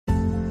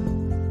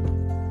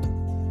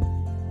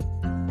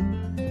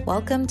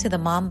Welcome to the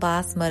Mom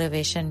Boss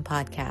Motivation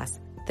Podcast.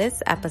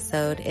 This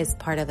episode is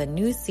part of a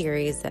new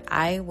series that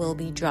I will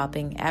be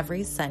dropping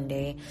every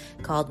Sunday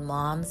called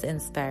Moms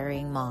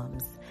Inspiring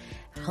Moms.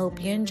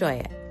 Hope you enjoy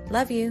it.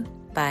 Love you.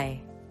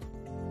 Bye.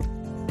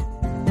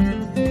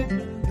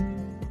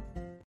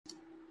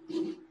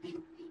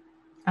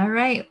 All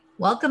right.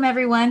 Welcome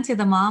everyone to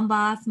the Mom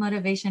Boss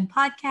Motivation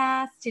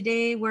Podcast.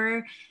 Today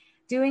we're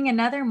doing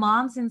another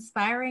Moms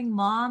Inspiring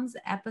Moms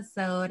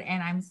episode,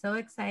 and I'm so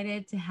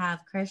excited to have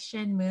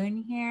Christian Moon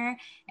here.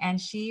 And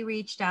she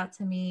reached out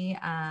to me,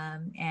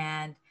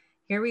 and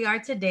here we are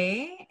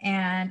today.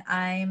 And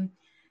I'm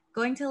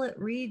going to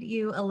read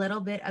you a little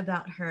bit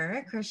about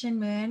her. Christian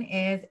Moon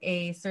is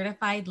a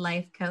certified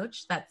life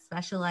coach that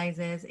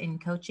specializes in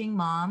coaching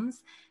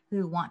moms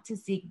who want to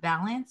seek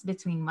balance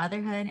between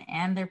motherhood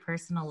and their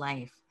personal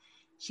life.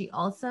 She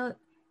also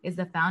is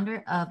the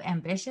founder of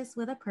Ambitious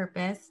with a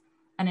Purpose,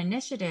 an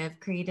initiative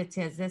created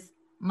to assist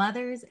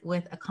mothers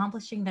with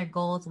accomplishing their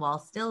goals while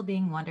still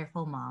being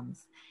wonderful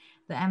moms.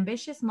 The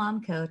Ambitious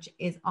Mom Coach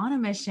is on a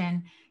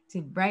mission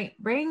to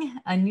bring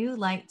a new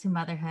light to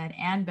motherhood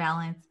and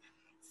balance.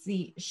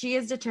 She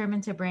is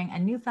determined to bring a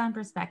newfound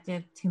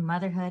perspective to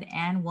motherhood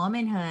and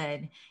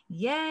womanhood.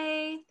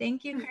 Yay!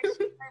 Thank you,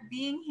 Christian, for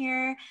being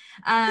here.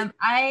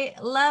 I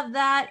love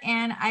that,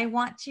 and I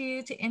want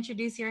you to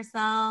introduce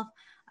yourself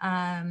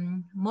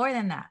more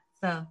than that.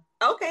 So.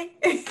 Okay.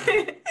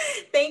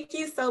 Thank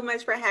you so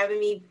much for having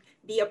me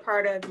be a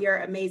part of your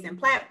amazing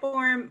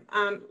platform.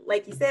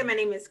 Like you said, my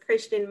name is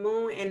Christian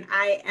Moon, and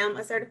I am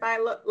a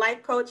certified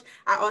life coach.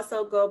 I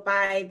also go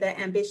by the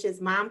Ambitious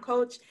Mom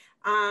Coach.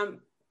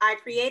 I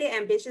created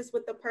Ambitious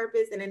with a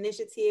Purpose, an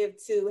initiative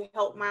to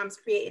help moms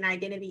create an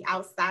identity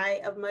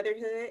outside of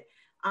motherhood.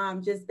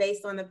 Just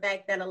based on the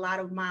fact that a lot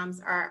of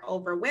moms are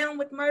overwhelmed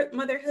with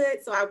motherhood.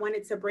 So I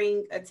wanted to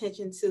bring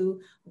attention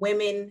to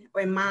women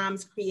or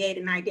moms create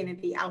an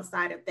identity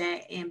outside of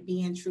that and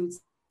being true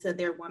to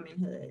their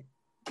womanhood.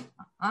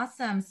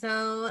 Awesome.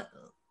 So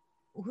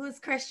who's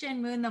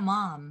Christian Moon the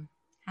mom?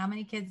 How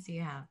many kids do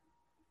you have?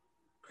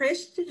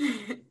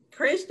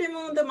 Christian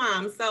Moon the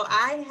mom. So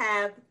I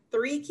have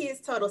 3 kids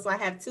total. So I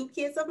have 2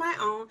 kids of my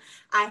own.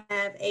 I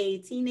have a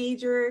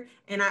teenager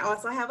and I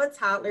also have a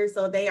toddler.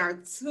 So they are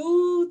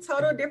 2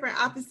 total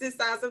different opposite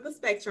sides of the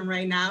spectrum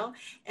right now.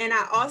 And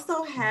I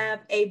also have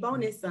a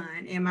bonus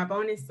son, and my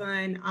bonus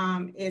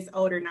son is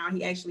older now.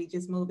 He actually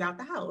just moved out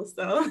the house.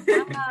 So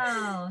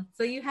wow.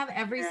 So you have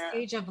every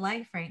stage of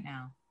life right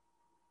now.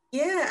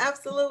 Yeah,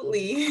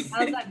 absolutely.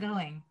 How's that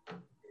going?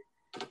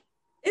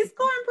 It's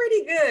going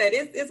pretty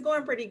good. It's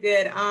going pretty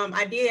good.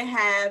 I did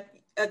have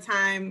a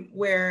time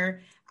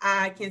where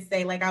I can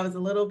say like I was a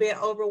little bit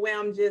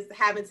overwhelmed just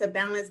having to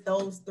balance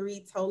those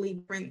 3 totally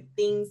different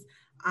things.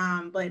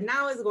 But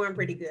now it's going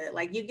pretty good.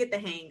 Like you get the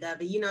hang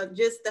of it.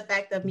 Just the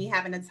fact of me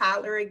having a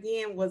toddler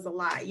again was a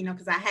lot,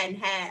 because I hadn't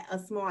had a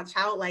small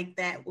child like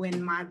that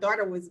when my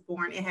daughter was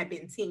born. It had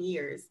been 10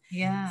 years.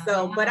 Yeah.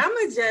 So, wow. But I'm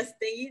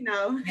adjusting,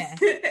 Yes.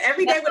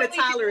 Every day with a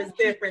toddler is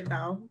different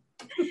though.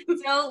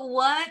 So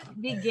what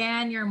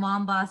began your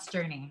mom boss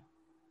journey?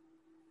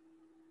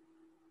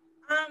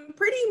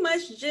 Pretty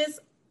much just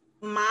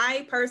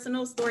my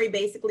personal story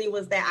basically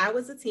was that I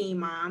was a teen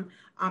mom.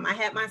 I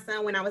had my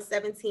son when I was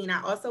 17.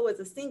 I also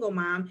was a single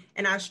mom,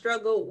 and I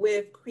struggled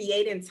with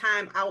creating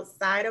time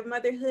outside of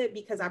motherhood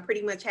because I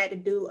pretty much had to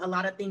do a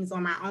lot of things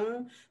on my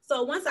own.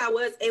 So once I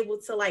was able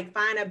to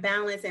find a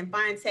balance and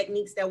find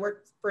techniques that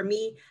worked for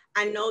me,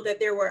 I know that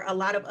there were a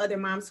lot of other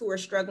moms who were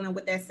struggling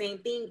with that same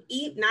thing,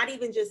 not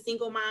even just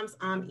single moms,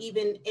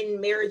 even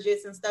in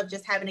marriages and stuff,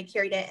 just having to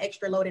carry that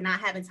extra load and not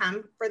having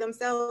time for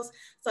themselves.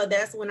 So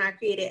that's when I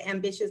created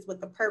Ambitious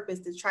with a Purpose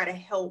to try to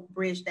help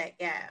bridge that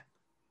gap.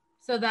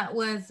 So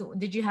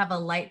did you have a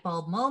light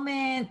bulb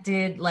moment?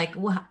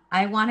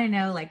 I want to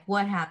know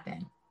what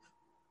happened?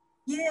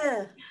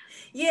 Yeah.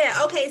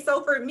 Okay.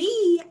 So for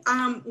me,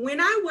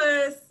 when I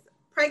was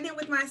pregnant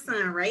with my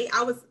son, right,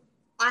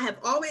 I have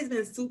always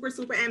been super,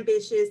 super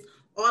ambitious,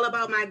 all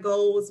about my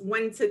goals,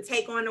 wanting to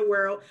take on the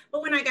world.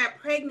 But when I got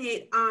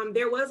pregnant,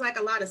 there was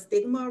a lot of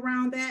stigma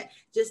around that.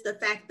 Just the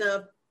fact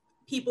of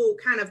people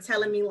kind of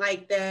telling me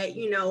that,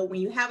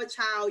 when you have a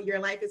child, your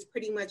life is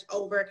pretty much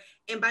over.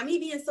 And by me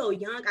being so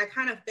young, I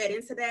kind of fed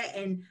into that.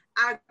 And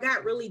I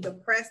got really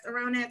depressed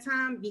around that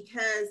time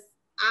because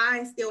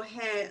I still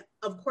had,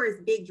 of course,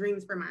 big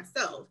dreams for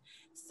myself.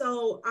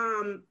 So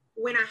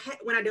when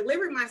I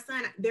delivered my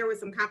son, there were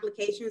some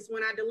complications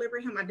when I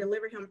delivered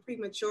him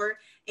premature,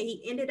 and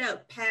he ended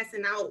up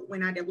passing out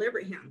when I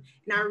delivered him.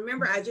 And I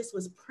remember I just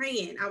was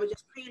praying. I was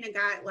just praying to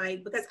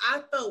God, because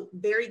I felt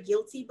very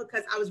guilty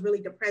because I was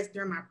really depressed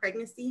during my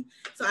pregnancy.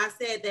 So I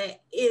said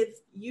that if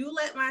you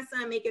let my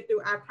son make it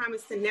through, I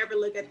promise to never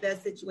look at the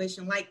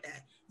situation like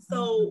that.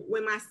 So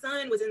when my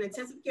son was in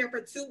intensive care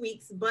for 2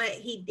 weeks, but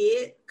he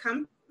did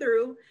come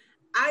through,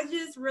 I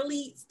just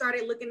really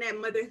started looking at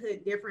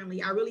motherhood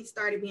differently. I really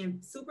started being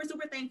super,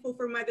 super thankful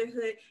for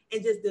motherhood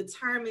and just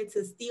determined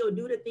to still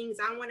do the things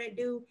I want to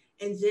do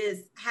and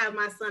just have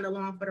my son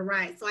along for the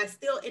ride. So I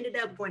still ended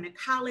up going to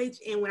college.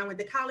 And when I went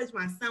to college,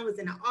 my son was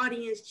in the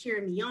audience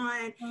cheering me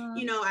on.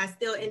 I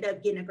still ended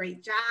up getting a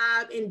great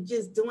job and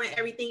just doing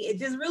everything. It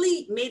just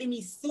really made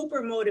me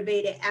super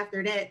motivated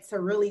after that to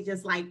really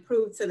just like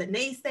prove to the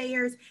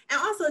naysayers and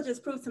also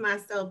just prove to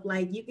myself,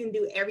 like, you can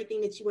do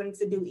everything that you wanted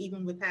to do,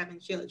 even with having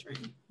children.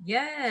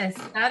 Yes,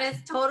 that is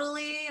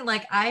totally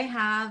like, I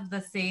have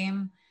the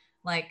same,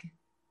 like,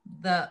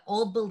 the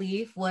old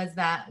belief was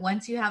that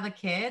once you have a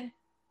kid,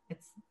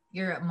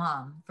 you're a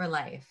mom for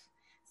life.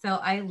 So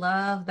I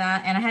love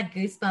that. And I had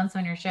goosebumps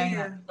when you're sharing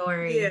that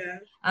story.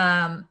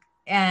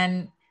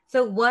 And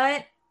so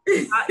what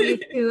got you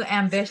to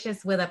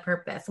Ambitious with a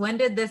Purpose? When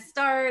did this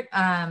start?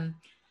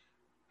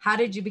 How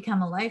did you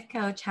become a life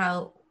coach?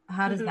 How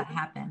does that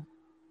happen?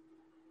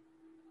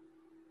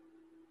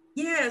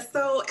 Yeah,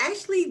 so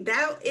actually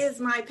that is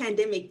my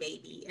pandemic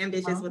baby,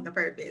 Ambitious with a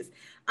Purpose.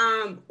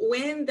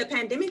 When the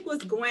pandemic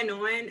was going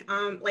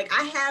on, like,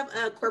 I have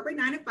a corporate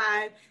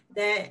 9-to-5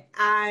 that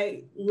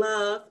I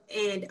love.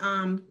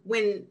 And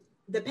when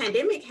the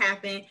pandemic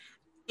happened,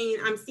 and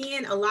I'm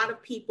seeing a lot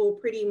of people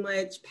pretty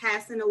much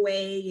passing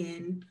away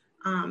and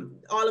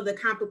all of the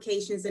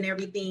complications and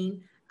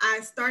everything,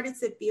 I started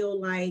to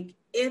feel like,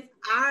 if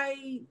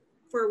I,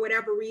 for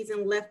whatever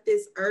reason, left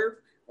this earth,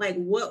 like,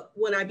 what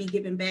would I be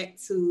giving back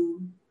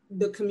to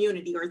the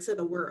community or to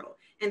the world?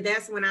 And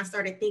that's when I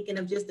started thinking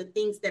of just the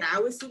things that I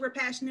was super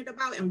passionate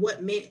about and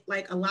what meant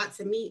like a lot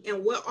to me.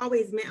 And what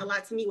always meant a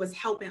lot to me was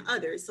helping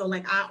others. So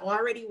like, I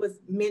already was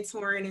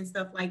mentoring and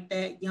stuff like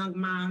that, young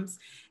moms.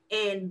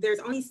 And there's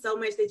only so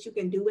much that you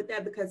can do with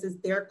that because it's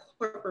their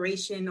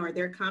corporation or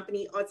their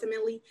company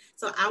ultimately.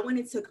 So I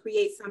wanted to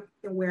create something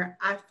where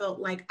I felt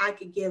like I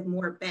could give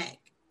more back.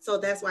 So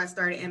that's why I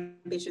started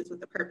Ambitious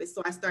with a Purpose.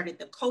 So I started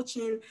the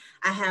coaching.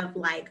 I have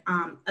like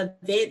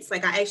events,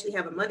 like I actually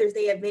have a Mother's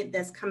Day event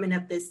that's coming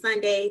up this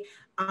Sunday.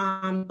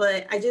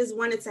 But I just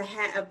wanted to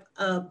have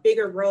a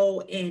bigger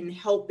role in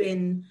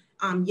helping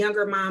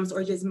younger moms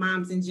or just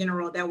moms in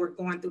general that were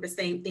going through the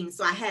same thing.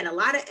 So I had a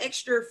lot of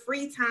extra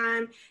free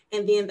time.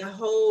 And then the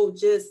whole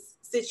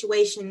just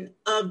situation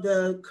of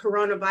the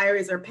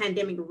coronavirus or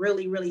pandemic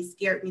really, really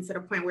scared me to the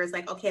point where it's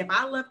like, okay, if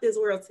I left this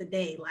world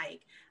today,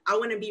 like, I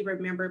want to be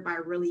remembered by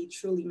really,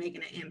 truly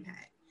making an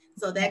impact.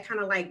 So that kind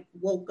of like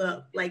woke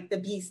up like the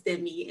beast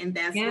in me. And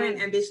that's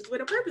when Ambitious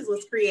with a Purpose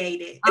was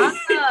created.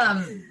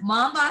 Awesome.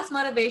 Mom Boss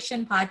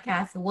Motivation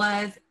Podcast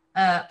was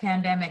a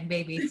pandemic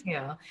baby too.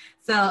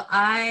 So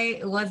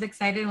I was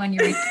excited when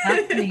you reached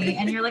out to me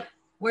and you're like,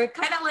 we're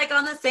kind of like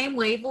on the same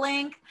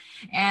wavelength.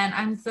 And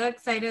I'm so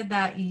excited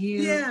that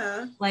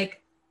you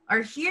like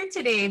are here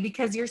today,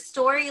 because your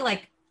story,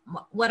 like,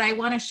 what I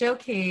want to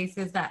showcase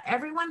is that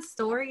everyone's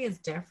story is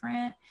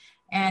different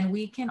and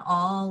we can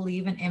all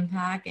leave an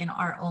impact in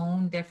our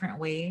own different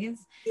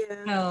ways.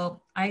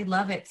 So I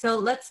love it. So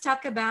let's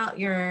talk about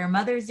your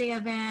Mother's Day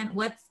event.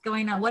 What's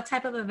going on? What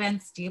type of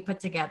events do you put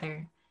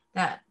together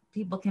that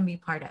people can be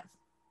part of?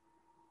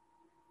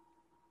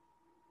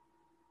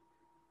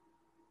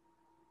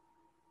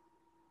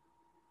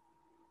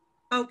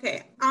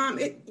 Okay.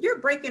 You're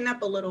breaking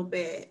up a little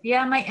bit.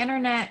 Yeah, my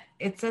internet,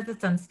 it says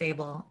it's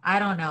unstable. I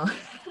don't know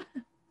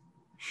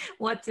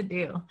what to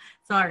do.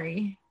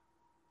 Sorry.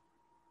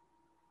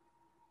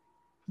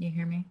 Can you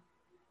hear me?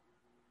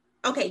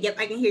 Okay. Yep.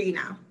 I can hear you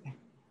now.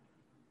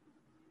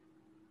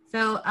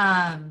 So,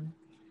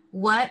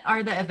 what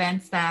are the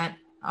events that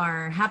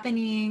are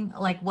happening?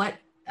 Like, what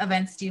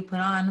events do you put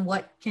on?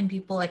 What can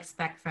people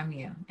expect from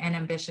you and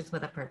Ambitious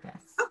with a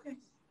Purpose?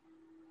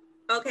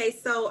 Okay,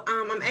 so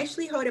I'm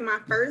actually holding my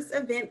first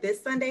event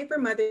this Sunday for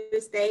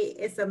Mother's Day.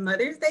 It's a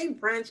Mother's Day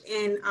brunch,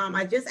 and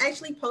I just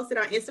actually posted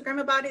on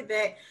Instagram about it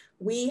that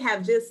we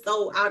have just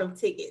sold out of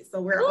tickets.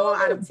 So we're all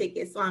out of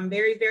tickets. So I'm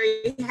very,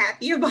 very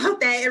happy about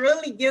that. It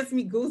really gives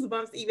me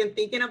goosebumps even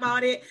thinking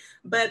about it.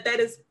 But that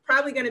is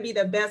probably going to be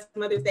the best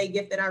Mother's Day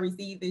gift that I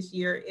received this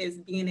year, is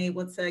being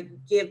able to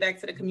give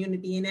back to the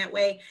community in that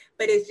way.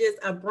 But it's just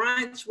a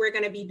brunch. We're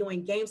going to be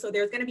doing games. So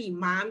there's going to be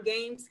mom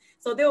games.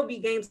 So there'll be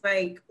games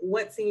like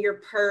what's in your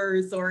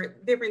purse or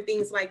different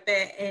things like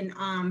that. And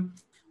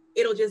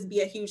it'll just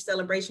be a huge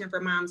celebration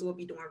for moms. We'll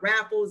be doing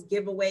raffles,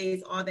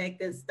 giveaways, all that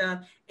good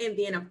stuff. And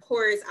then, of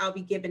course, I'll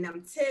be giving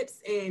them tips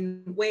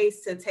and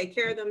ways to take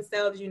care of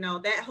themselves, you know,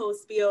 that whole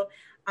spiel.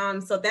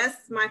 So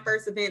that's my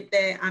first event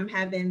that I'm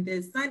having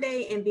this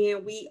Sunday. And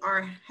then we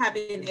are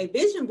having a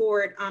vision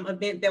board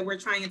event that we're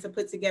trying to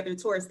put together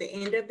towards the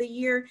end of the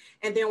year.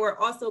 And then we're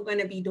also going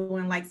to be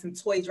doing like some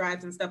toy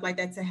drives and stuff like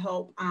that to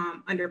help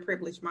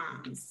underprivileged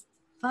moms.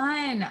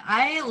 Fun.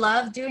 I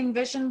love doing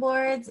vision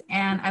boards,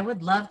 and I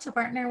would love to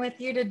partner with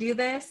you to do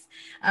this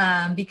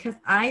because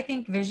I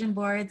think vision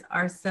boards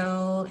are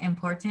so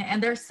important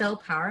and they're so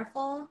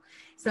powerful.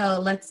 So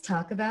let's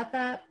talk about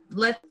that.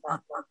 Okay.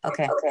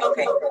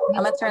 I'm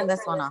gonna turn this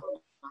one off.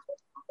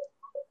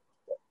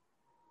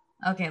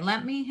 Okay,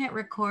 let me hit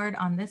record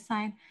on this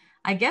side.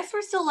 I guess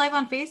we're still live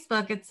on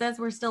Facebook. It says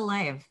we're still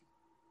live.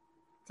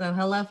 So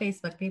hello,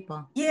 Facebook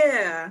people.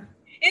 Yeah.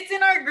 It's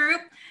in our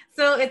group.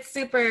 So it's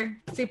super,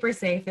 super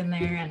safe in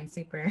there and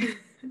super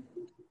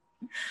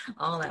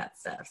all that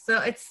stuff.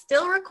 So it's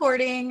still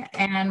recording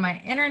and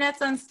my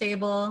internet's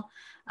unstable.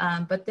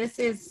 But this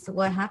is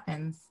what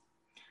happens.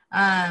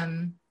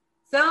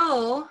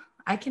 So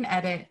I can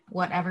edit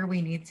whatever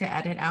we need to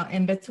edit out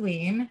in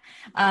between.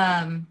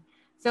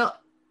 So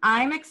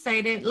I'm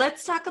excited.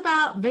 Let's talk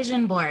about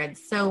vision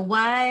boards. So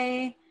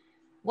why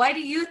do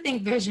you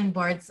think vision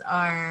boards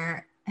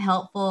are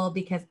helpful?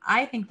 Because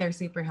I think they're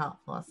super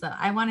helpful. So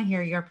I want to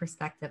hear your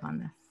perspective on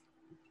this.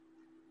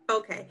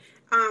 Okay.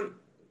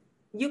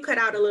 You cut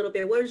out a little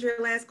bit. What was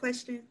your last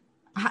question?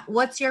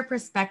 What's your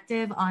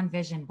perspective on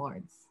vision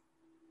boards?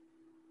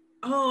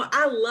 Oh,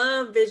 I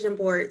love vision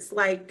boards.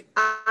 Like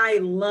I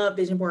love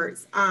vision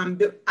boards.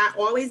 I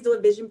always do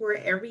a vision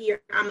board every year.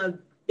 I'm a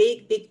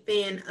big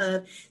fan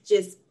of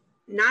just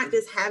not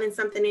just having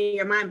something in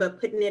your mind,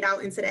 but putting it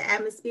out into the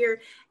atmosphere.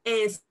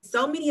 And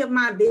so many of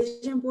my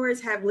vision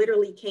boards have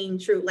literally came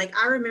true. Like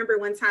I remember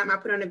one time I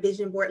put on a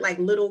vision board, like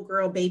little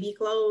girl baby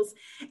clothes.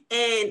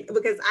 And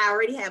because I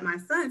already had my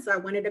son, so I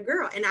wanted a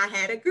girl and I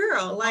had a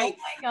girl. Like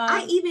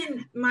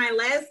my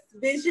last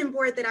vision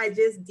board that I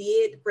just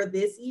did for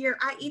this year,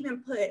 I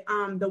even put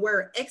the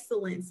word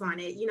excellence on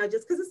it,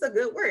 just because it's a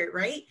good word,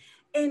 right?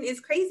 And it's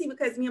crazy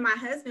because me and my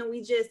husband,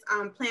 we just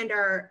planned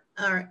our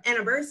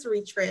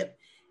anniversary trip.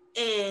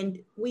 And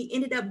we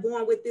ended up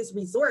going with this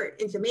resort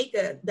in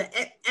Jamaica, the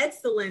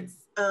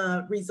Excellence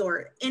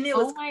Resort. And it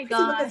was crazy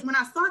because when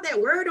I saw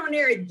that word on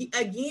there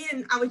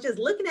again, I was just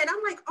looking at it.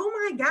 I'm like,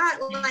 oh my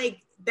God,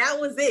 like that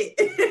was it.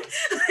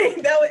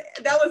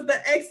 that was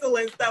the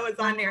excellence that was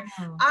on there.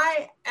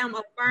 I am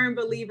a firm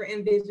believer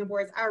in vision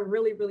boards. I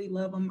really, really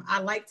love them. I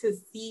like to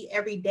see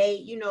every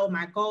day,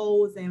 my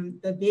goals and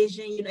the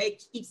vision,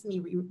 it keeps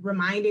me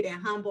reminded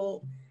and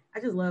humbled. I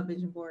just love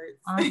vision boards.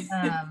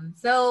 Awesome.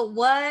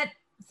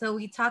 So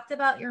we talked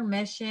about your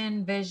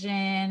mission,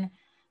 vision,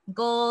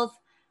 goals.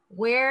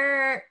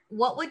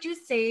 What would you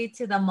say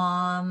to the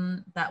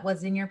mom that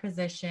was in your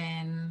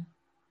position,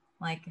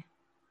 like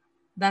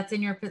was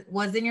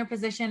in your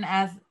position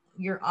as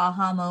your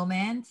aha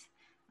moment?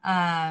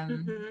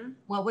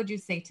 What would you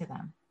say to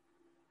them?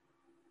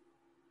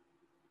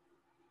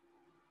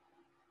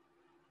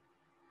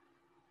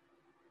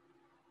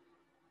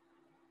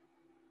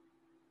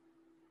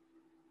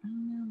 Oh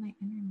no, my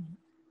internet.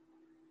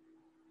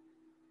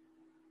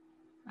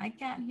 I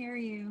can't hear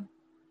you.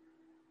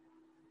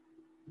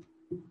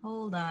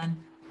 Hold on.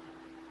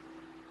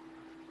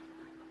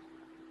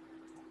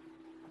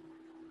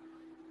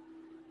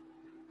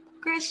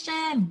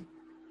 Christian.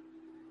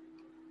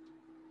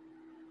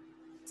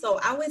 So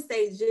I would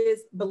say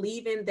just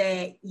believing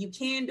that you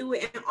can do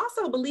it and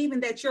also believing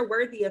that you're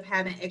worthy of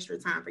having extra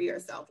time for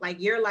yourself.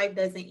 Like your life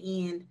doesn't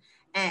end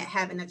at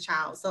having a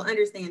child. So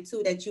understand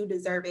too that you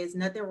deserve it. There's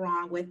nothing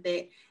wrong with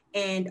it.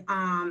 And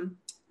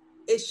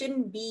it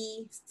shouldn't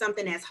be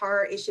something that's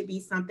hard. It should be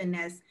something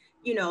that's,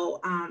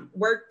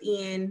 worked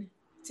in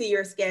to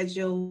your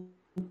schedule,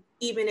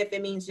 even if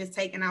it means just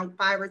taking out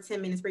 5 or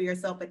 10 minutes for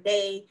yourself a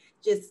day,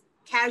 just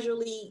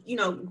casually,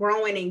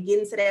 growing and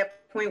getting to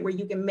that point where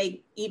you can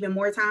make even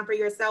more time for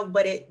yourself.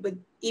 But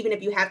even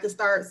if you have to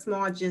start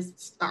small, just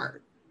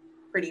start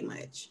pretty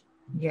much.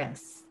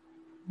 Yes.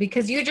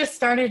 Because you just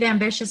started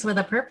Ambitious with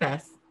a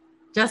Purpose,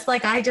 just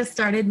like I just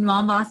started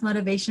Mom Boss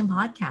Motivation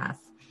Podcast.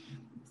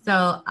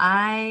 So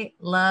I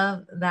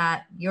love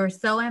that you're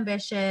so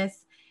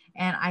ambitious,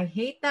 and I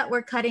hate that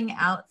we're cutting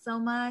out so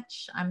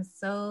much. I'm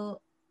so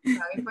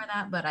sorry for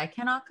that, but I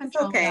cannot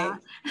control that.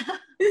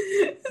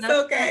 It's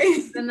okay.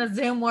 In the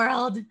Zoom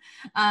world.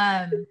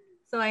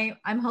 So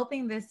I'm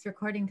hoping this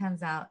recording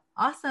comes out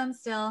awesome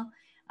still.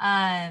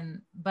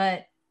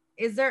 But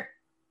is there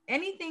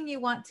anything you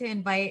want to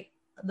invite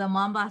the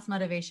Mom Boss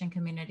Motivation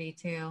community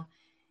to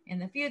in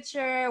the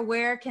future?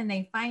 Where can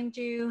they find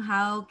you?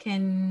 How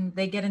can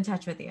they get in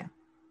touch with you?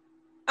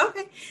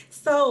 Okay,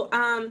 so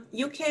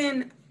you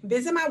can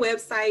visit my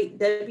website,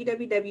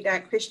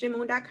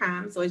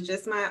 www.christianmoon.com. So it's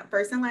just my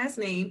first and last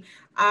name.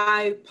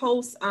 I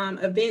post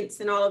events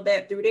and all of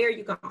that through there.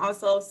 You can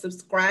also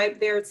subscribe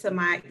there to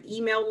my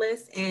email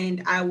list,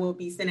 and I will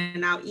be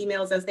sending out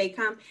emails as they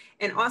come.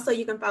 And also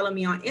you can follow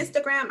me on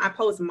Instagram. I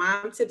post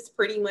mom tips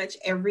pretty much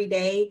every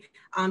day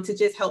to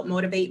just help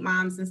motivate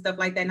moms and stuff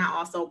like that. And I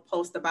also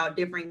post about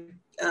different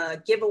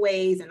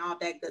giveaways and all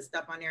that good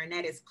stuff on there. And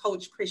that is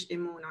Coach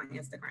Christian Moon on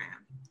Instagram.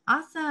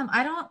 Awesome.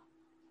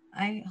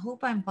 I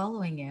hope I'm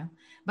following you,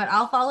 but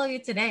I'll follow you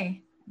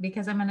today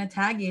because I'm going to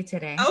tag you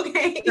today.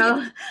 Okay.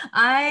 So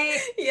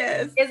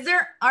yes. Is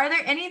there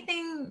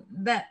anything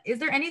that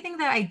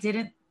I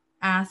didn't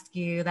ask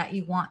you that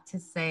you want to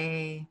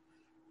say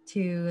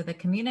to the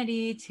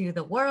community, to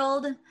the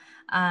world?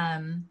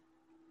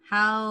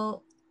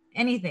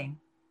 Anything?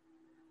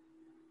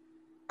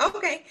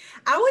 Okay.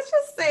 I would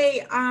just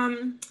say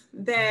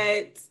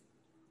that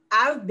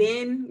I've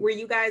been where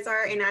you guys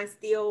are, and I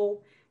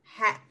still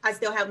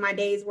have my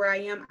days where I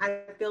am. I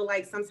feel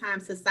like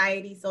sometimes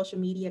society, social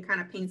media kind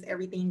of paints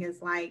everything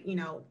as like,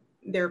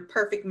 they're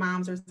perfect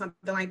moms or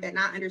something like that. And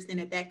I understand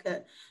that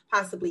could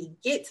possibly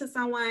get to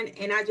someone.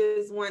 And I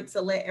just want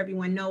to let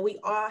everyone know we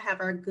all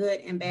have our good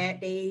and bad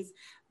days,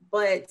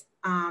 but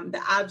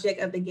the object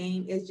of the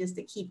game is just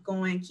to keep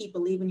going, keep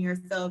believing in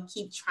yourself,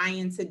 keep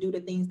trying to do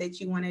the things that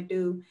you want to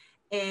do.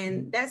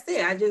 And that's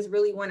it. I just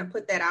really want to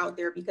put that out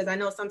there because I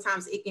know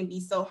sometimes it can be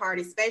so hard,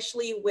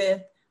 especially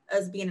with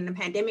us being in the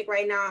pandemic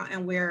right now,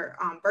 and we're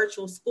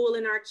virtual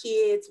schooling our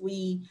kids.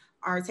 We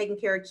are taking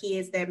care of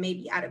kids that may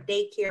be out of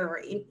daycare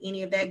or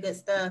any of that good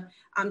stuff.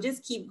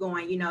 Just keep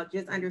going,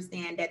 just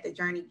understand that the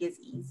journey gets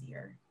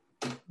easier.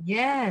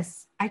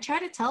 Yes. I try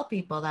to tell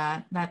people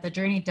that the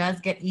journey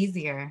does get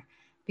easier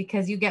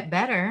because you get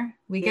better,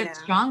 we get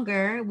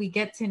stronger, we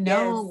get to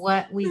know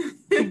what we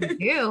can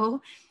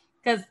do.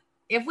 Because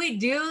if we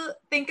do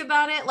think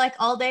about it like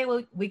all day,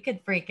 we could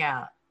freak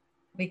out.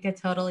 We could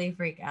totally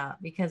freak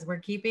out because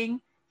we're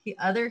keeping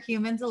other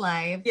humans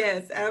alive.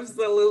 Yes,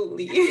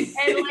 absolutely.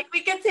 And like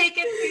we could take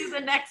it to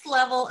the next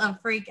level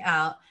of freak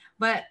out.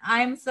 But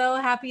I'm so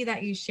happy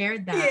that you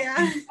shared that.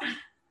 Yeah.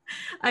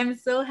 I'm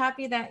so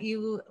happy that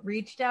you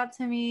reached out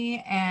to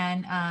me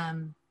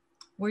and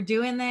we're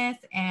doing this,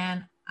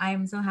 and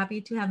I'm so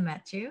happy to have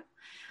met you.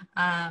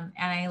 And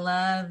I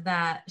love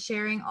that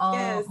sharing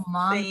all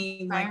moms,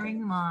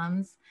 inspiring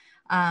moms.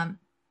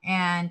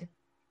 And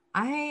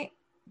I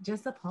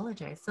just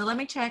apologize. So let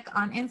me check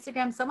on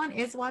Instagram. Someone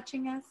is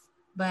watching us,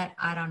 but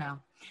I don't know.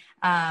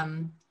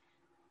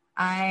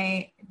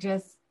 I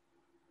just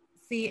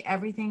see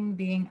everything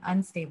being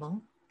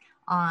unstable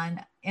on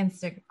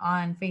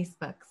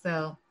Facebook.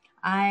 So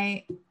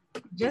I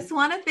just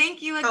want to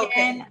thank you again.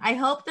 Okay. I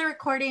hope the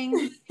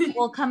recording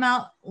will come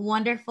out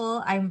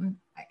wonderful.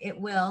 It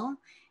will.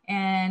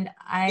 And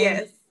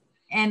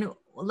and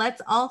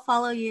let's all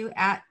follow you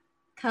at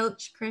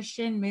Coach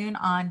Christian Moon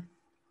on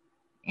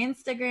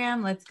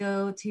Instagram. Let's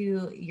go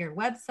to your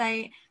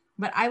website,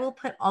 but I will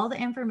put all the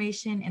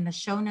information in the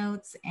show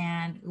notes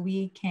and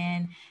we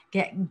can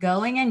get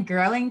going and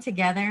growing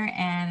together.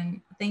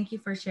 And thank you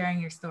for sharing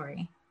your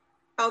story.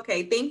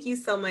 Okay. Thank you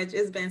so much.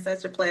 It's been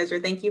such a pleasure.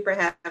 Thank you for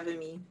having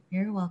me.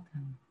 You're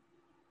welcome.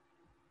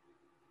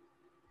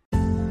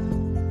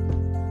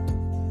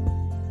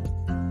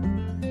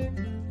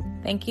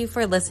 Thank you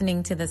for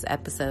listening to this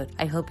episode.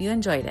 I hope you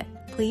enjoyed it.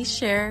 Please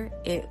share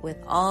it with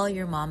all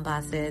your mom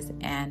bosses,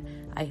 and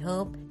I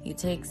hope you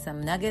take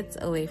some nuggets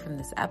away from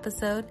this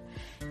episode.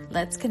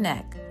 Let's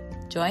connect.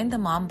 Join the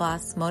Mom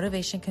Boss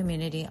Motivation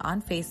community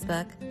on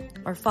Facebook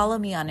or follow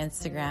me on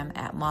Instagram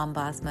at Mom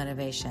Boss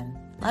Motivation.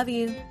 Love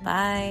you.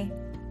 Bye.